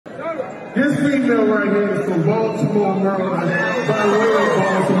This female right here is from Baltimore, Maryland, by way of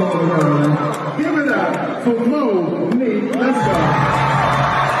Baltimore, Maryland. Give it up for Monique. Let's go.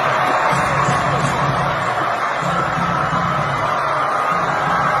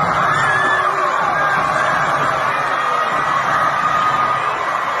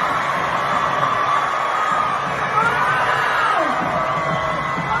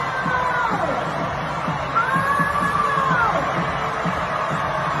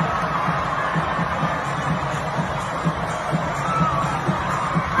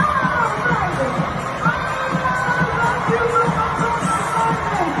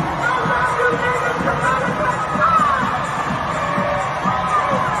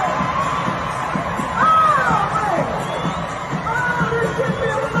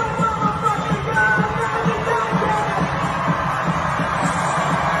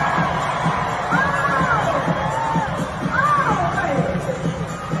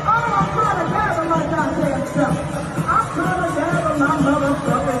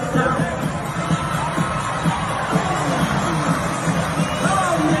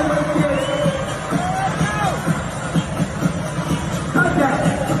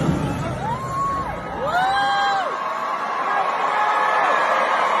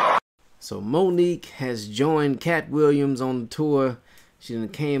 So Monique has joined Katt Williams on the tour. She done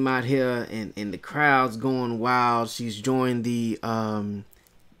came out here and the crowd's going wild. She's joined the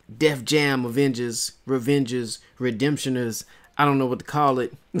Def Jam Avengers, Revengers, Redemptioners. I don't know what to call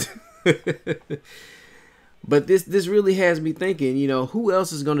it. But this really has me thinking, you know, who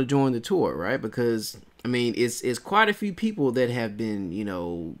else is going to join the tour, right? Because, I mean, it's quite a few people that have been, you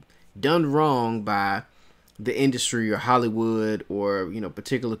know, done wrong by the industry or Hollywood or, you know,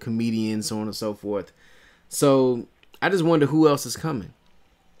 particular comedians, so on and so forth. So I just wonder who else is coming.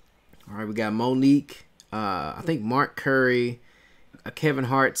 All right, we got Monique, I think Mark Curry, Kevin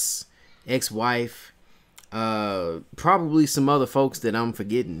Hart's ex-wife, probably some other folks that I'm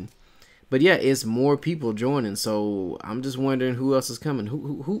forgetting. But yeah, it's more people joining, so I'm just wondering who else is coming.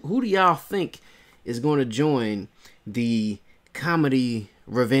 Who do y'all think is going to join the comedy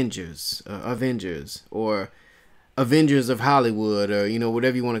Revengers, Avengers, or Avengers of Hollywood, or, you know,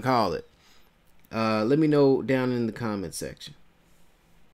 whatever you want to call it? Let me know down in the comment section.